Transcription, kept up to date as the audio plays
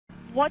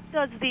what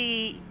does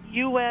the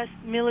U.S.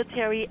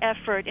 military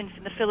effort in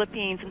the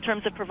Philippines in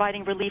terms of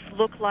providing relief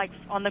look like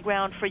on the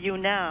ground for you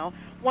now?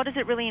 What is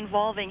it really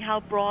involving? How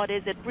broad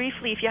is it?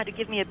 Briefly, if you had to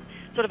give me a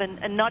sort of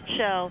a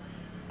nutshell,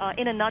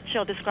 in a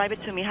nutshell, describe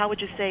it to me. How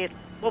would you say it?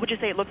 What would you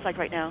say it looks like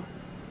right now?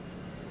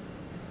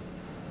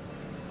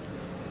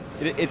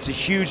 It's a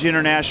huge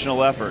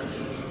international effort.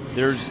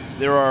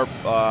 There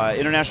are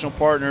international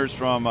partners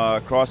from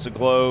across the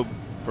globe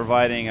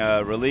providing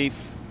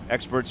relief.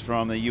 Experts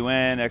from the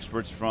UN,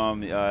 experts from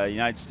the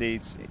United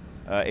States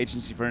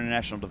Agency for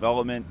International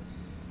Development.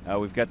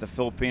 We've got the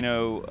Philippine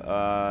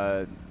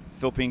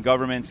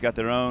government's got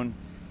their own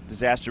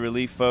disaster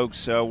relief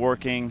folks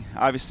working.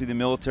 Obviously, the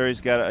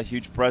military's got a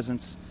huge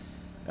presence,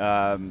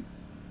 and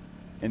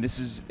this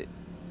is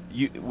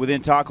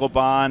within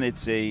Tacloban.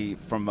 It's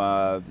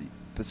from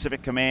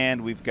Pacific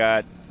Command. We've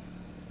got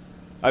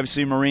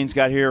obviously Marines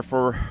got here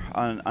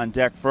on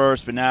deck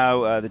first, but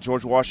now the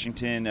George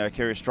Washington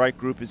Carrier Strike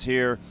Group is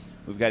here.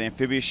 We've got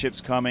amphibious ships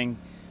coming.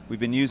 We've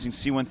been using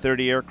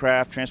C-130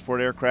 aircraft,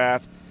 transport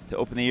aircraft, to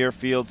open the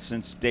airfield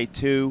since day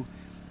 2.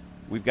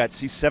 We've got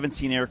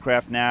C-17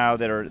 aircraft now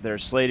that are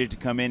slated to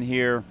come in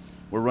here.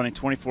 We're running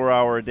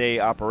 24-hour-a-day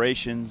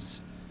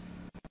operations.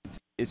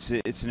 It's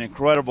an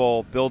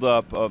incredible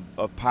buildup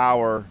of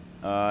power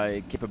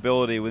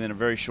capability within a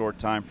very short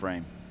time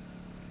frame.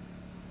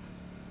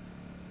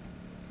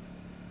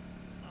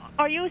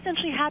 Are you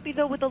essentially happy,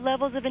 though, with the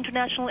levels of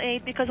international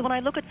aid? Because when I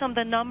look at some of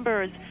the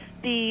numbers,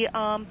 the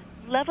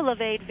level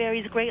of aid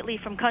varies greatly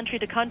from country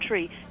to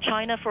country.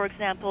 China, for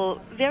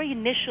example, very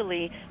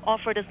initially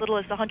offered as little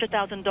as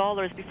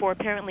 $100,000 before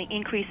apparently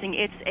increasing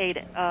its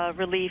aid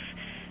relief.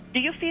 Do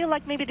you feel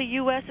like maybe the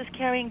U.S. is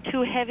carrying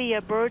too heavy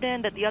a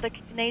burden, that the other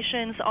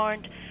nations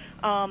aren't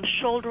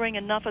shouldering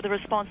enough of the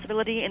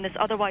responsibility in this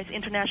otherwise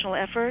international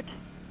effort?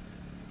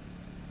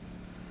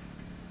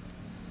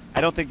 I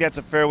don't think that's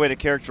a fair way to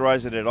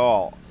characterize it at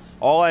all.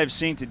 All I've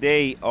seen to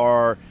date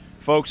are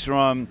folks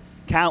from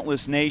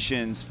countless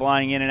nations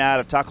flying in and out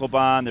of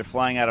Tacloban. They're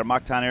flying out of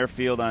Mactan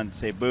Airfield on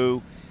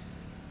Cebu.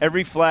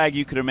 Every flag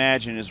you could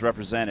imagine is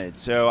represented.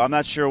 So I'm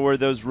not sure where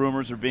those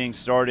rumors are being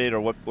started or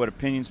what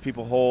opinions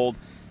people hold.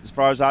 As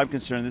far as I'm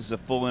concerned, this is a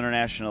full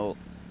international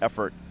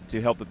effort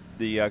to help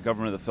the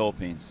government of the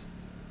Philippines.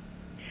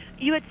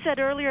 You had said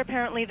earlier,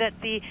 apparently, that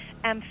the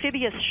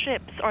amphibious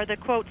ships are the,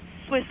 quote,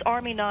 Swiss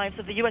Army knives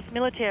of the U.S.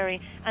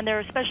 military, and they're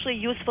especially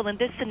useful in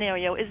this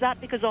scenario. Is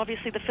that because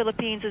obviously the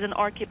Philippines is an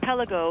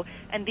archipelago,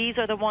 and these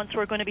are the ones who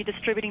are going to be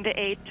distributing the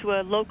aid to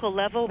a local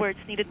level where it's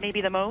needed maybe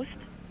the most?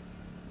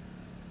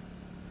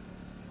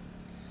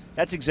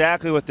 That's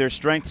exactly what their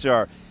strengths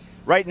are.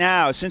 Right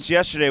now, since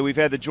yesterday, we've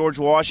had the George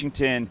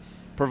Washington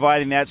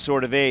providing that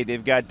sort of aid.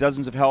 They've got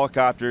dozens of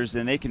helicopters,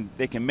 and they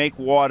can make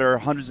water,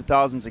 hundreds of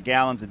thousands of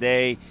gallons a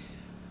day,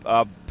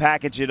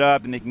 package it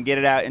up, and they can get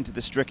it out into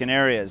the stricken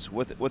areas.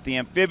 What the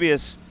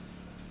amphibious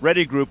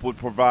ready group would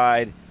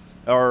provide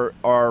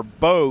are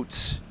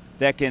boats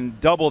that can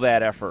double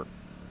that effort.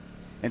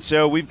 And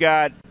so we've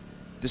got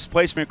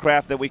displacement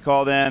craft, that we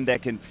call them,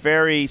 that can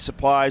ferry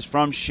supplies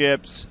from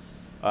ships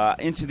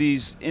into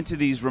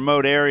these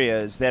remote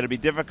areas that would be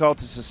difficult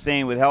to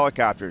sustain with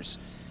helicopters.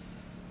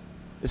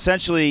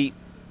 Essentially,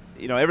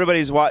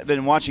 everybody's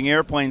been watching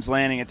airplanes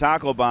landing at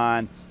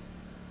Tacloban.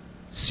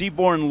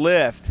 Seaborne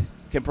lift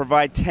can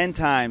provide 10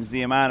 times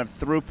the amount of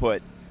throughput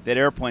that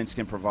airplanes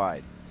can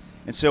provide.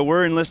 And so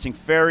we're enlisting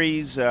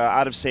ferries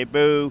out of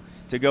Cebu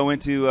to go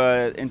onto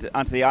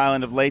the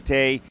island of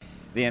Leyte.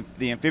 The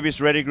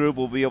amphibious ready group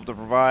will be able to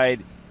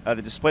provide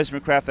the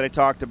displacement craft that I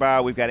talked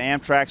about. We've got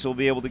Amtraks that will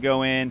be able to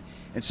go in.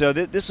 And so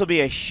this will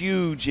be a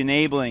huge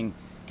enabling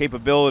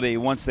capability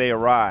once they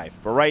arrive.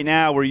 But right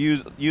now we're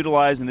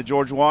utilizing the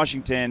George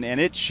Washington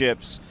and its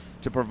ships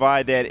to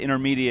provide that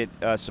intermediate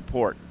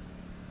support.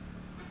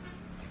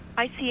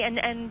 I see.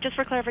 And just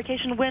for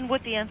clarification, when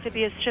would the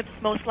amphibious ships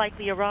most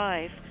likely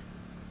arrive?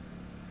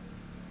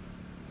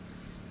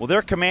 Well,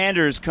 their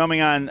commander is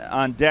coming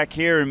on deck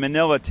here in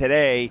Manila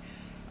today.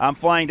 I'm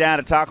flying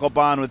down to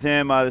Tacloban with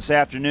him this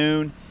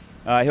afternoon.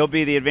 He'll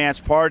be the advance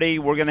party.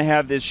 We're going to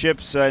have the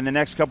ships in the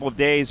next couple of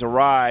days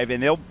arrive,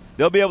 and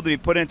they'll be able to be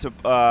put into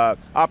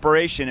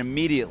operation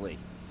immediately.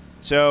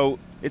 So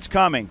it's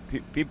coming.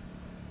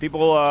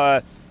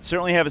 People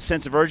certainly have a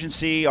sense of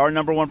urgency. Our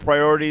number one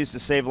priority is to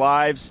save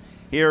lives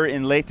here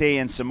in Leyte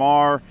and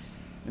Samar.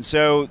 And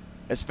so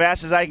as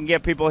fast as I can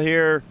get people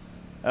here,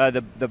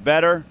 the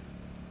better.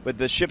 But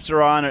the ships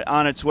are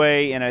on its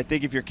way, and I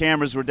think if your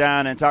cameras were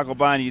down in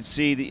Tacloban, you'd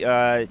see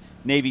the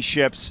Navy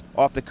ships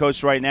off the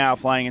coast right now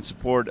flying in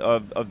support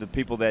of the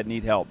people that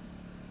need help.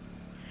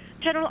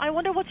 General, I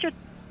wonder what's your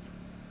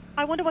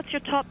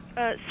top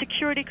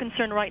security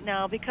concern right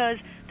now, because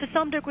to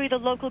some degree the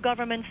local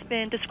government's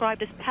been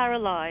described as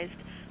paralyzed.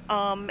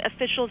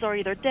 Officials are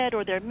either dead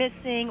or they're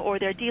missing or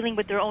they're dealing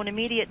with their own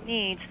immediate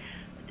needs.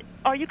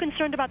 Are you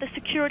concerned about the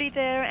security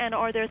there, and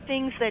are there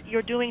things that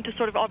you're doing to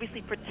sort of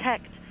obviously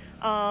protect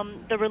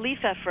the relief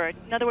effort?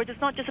 In other words, it's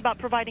not just about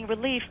providing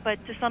relief,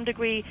 but to some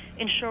degree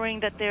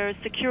ensuring that there's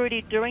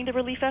security during the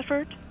relief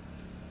effort?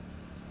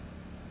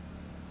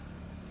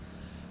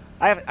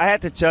 I have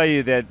to tell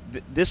you that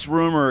this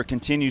rumor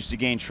continues to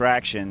gain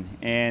traction,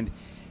 and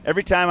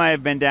every time I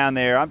have been down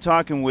there, I'm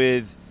talking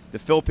with the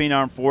Philippine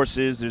Armed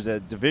Forces. There's a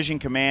division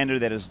commander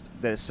that has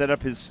set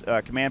up his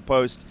command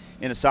post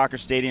in a soccer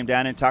stadium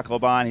down in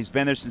Tacloban. He's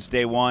been there since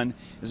day one.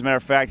 As a matter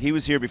of fact, he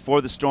was here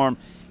before the storm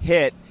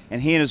hit,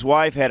 and he and his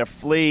wife had to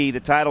flee the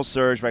tidal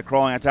surge by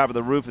crawling on top of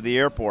the roof of the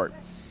airport.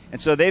 And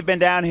so they've been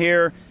down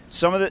here.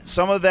 Some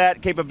of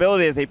that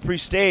capability that they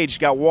pre-staged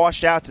got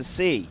washed out to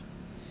sea.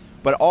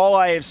 But all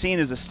I have seen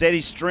is a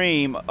steady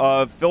stream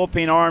of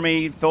Philippine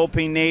Army,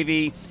 Philippine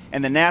Navy,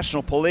 and the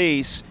National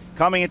Police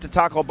coming into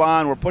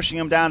Tacloban. We're pushing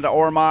them down to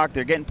Ormoc.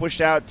 They're getting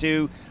pushed out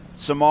to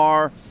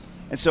Samar.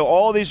 And so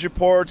all these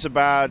reports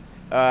about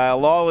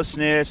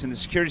lawlessness and the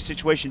security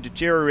situation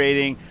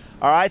deteriorating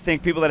are, I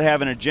think, people that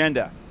have an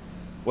agenda.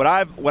 What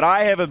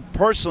I have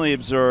personally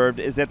observed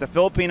is that the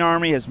Philippine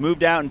Army has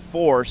moved out in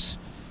force,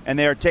 and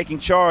they are taking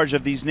charge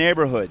of these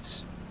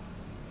neighborhoods.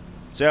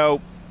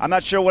 So I'm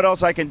not sure what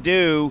else I can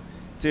do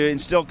to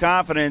instill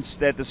confidence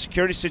that the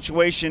security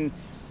situation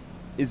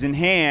is in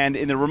hand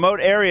in the remote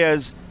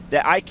areas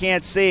that I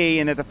can't see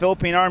and that the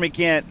Philippine Army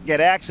can't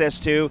get access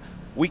to.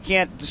 We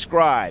can't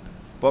describe.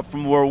 But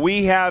from where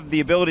we have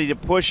the ability to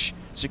push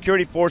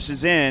security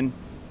forces in,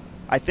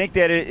 I think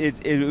that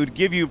it would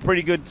give you a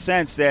pretty good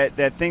sense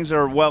that things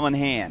are well in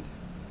hand.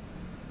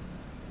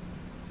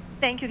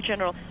 Thank you,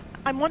 General.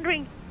 I'm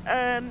wondering,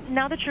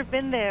 now that you've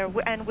been there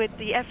and with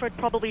the effort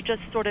probably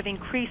just sort of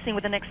increasing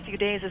with the next few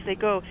days as they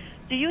go,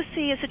 do you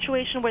see a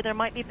situation where there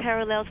might be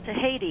parallels to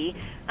Haiti?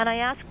 And I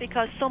ask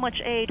because so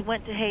much aid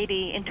went to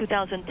Haiti in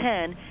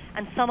 2010,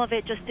 and some of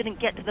it just didn't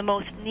get to the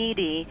most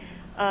needy.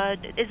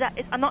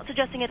 I'm not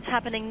suggesting it's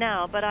happening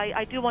now, but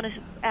I do want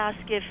to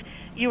ask if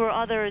you or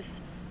others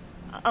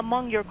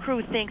among your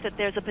crew think that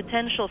there's a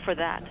potential for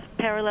that,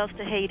 parallels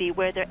to Haiti,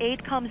 where their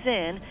aid comes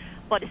in,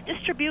 but its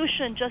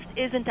distribution just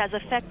isn't as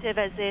effective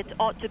as it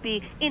ought to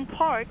be, in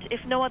part,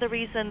 if no other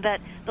reason,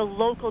 that the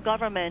local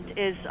government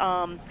is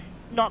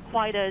not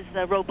quite as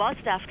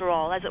robust, after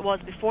all, as it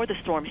was before the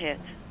storm hit.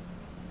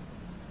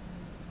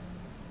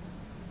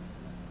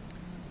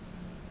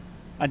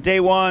 On day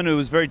one, it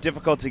was very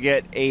difficult to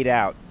get aid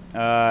out.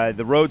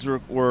 The roads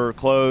were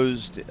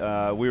closed.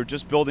 We were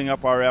just building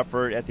up our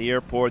effort at the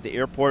airport. The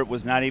airport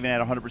was not even at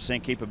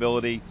 100%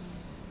 capability.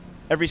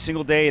 Every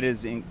single day it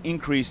has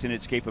increased in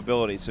its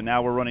capability. So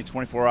now we're running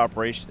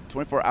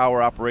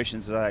 24-hour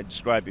operations, as I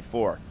described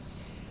before.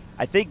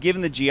 I think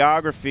given the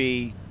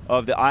geography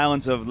of the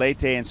islands of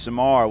Leyte and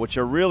Samar, which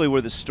are really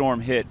where the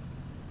storm hit,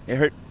 it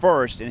hit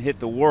first and hit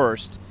the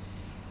worst,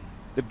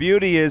 the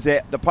beauty is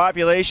that the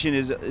population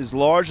is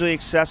largely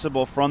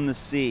accessible from the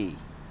sea.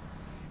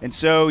 And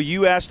so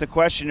you asked a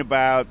question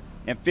about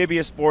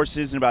amphibious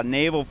forces and about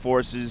naval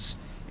forces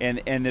and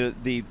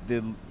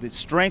the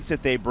strengths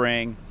that they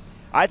bring.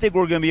 I think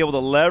we're going to be able to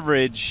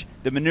leverage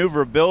the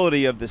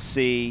maneuverability of the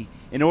sea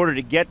in order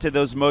to get to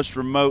those most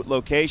remote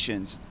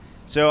locations.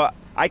 So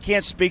I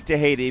can't speak to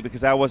Haiti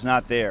because I was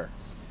not there.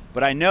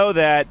 But I know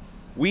that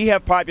we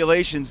have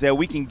populations that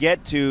we can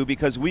get to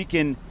because we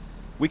can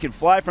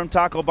fly from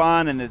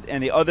Tacloban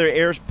and the other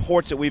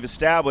airports that we've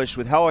established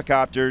with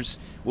helicopters.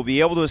 We'll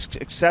be able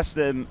to access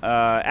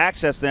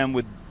them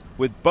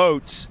with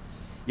boats.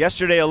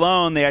 Yesterday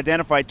alone, they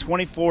identified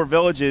 24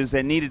 villages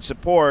that needed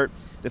support.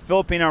 The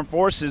Philippine Armed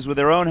Forces, with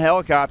their own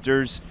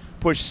helicopters,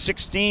 pushed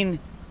 16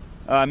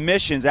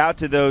 missions out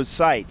to those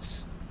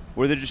sites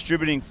where they're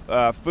distributing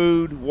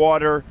food,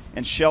 water,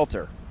 and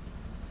shelter.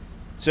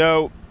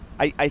 So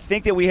I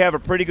think that we have a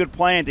pretty good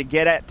plan to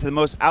get to the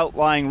most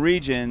outlying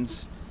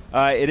regions.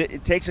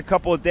 It takes a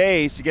couple of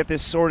days to get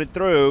this sorted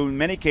through. In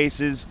many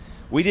cases,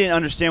 we didn't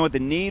understand what the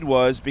need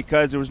was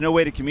because there was no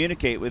way to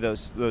communicate with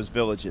those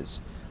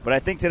villages. But I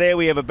think today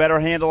we have a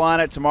better handle on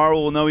it. Tomorrow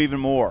we'll know even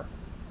more.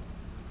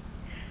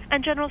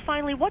 And General,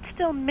 finally, what's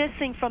still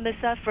missing from this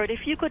effort?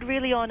 If you could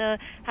really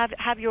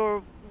have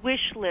your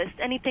wish list,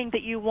 anything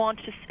that you want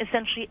to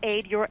essentially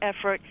aid your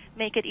effort,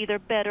 make it either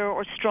better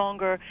or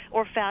stronger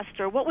or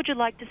faster, what would you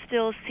like to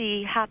still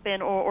see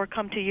happen or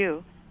come to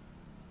you?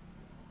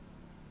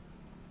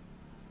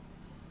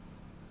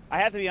 I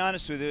have to be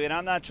honest with you, and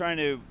I'm not trying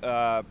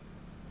to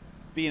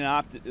be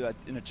an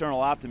eternal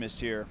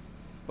optimist here,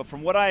 but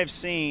from what I have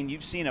seen,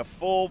 you've seen a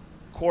full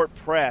court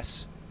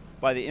press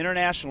by the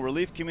international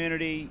relief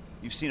community.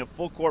 You've seen a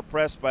full court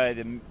press by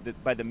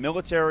the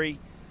military.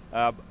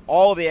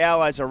 All of the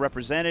allies are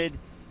represented.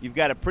 You've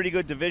got a pretty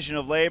good division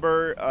of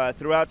labor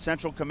throughout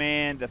Central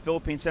Command, the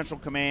Philippine Central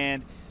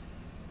Command.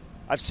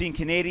 I've seen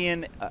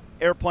Canadian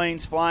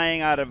airplanes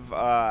flying out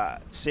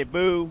of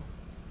Cebu.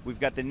 We've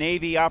got the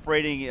Navy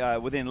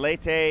operating within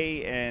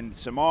Leyte and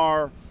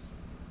Samar.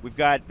 We've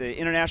got the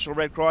International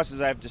Red Cross, as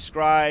I've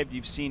described.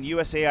 You've seen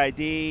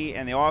USAID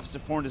and the Office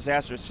of Foreign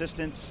Disaster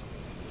Assistance.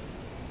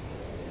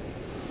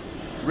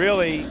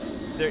 Really,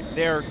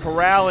 they're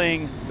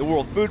corralling the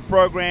World Food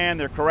Program.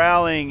 They're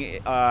corralling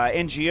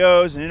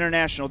NGOs and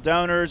international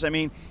donors. I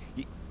mean,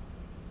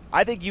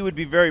 I think you would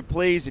be very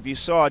pleased if you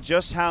saw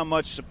just how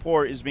much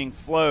support is being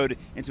flowed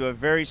into a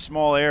very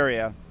small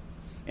area.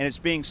 and it's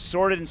being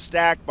sorted and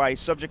stacked by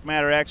subject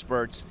matter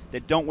experts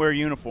that don't wear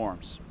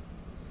uniforms.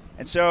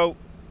 And so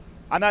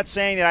I'm not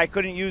saying that I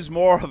couldn't use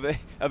more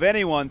of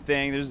any one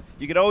thing.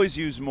 You could always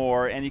use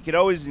more, and you could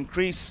always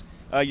increase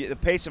the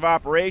pace of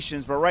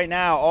operations, but right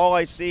now all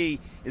I see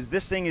is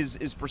this thing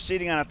is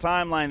proceeding on a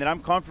timeline that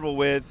I'm comfortable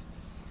with.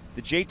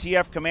 The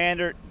JTF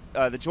commander,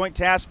 the Joint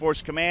Task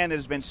Force command that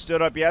has been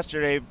stood up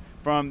yesterday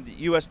from the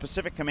U.S.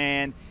 Pacific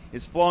Command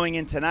is flowing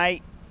in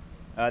tonight.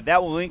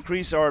 That will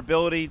increase our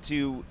ability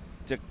to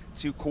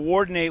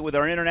coordinate with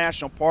our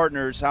international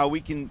partners how we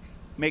can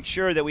make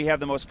sure that we have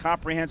the most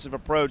comprehensive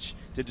approach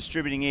to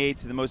distributing aid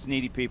to the most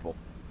needy people.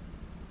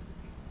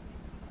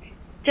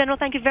 General,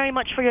 thank you very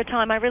much for your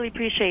time. I really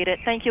appreciate it.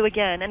 Thank you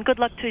again, and good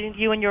luck to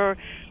you and your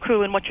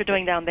crew and what you're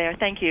doing down there.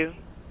 Thank you.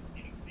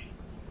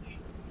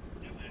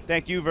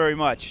 Thank you very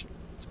much.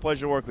 It's a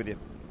pleasure to work with you.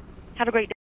 Have a great day.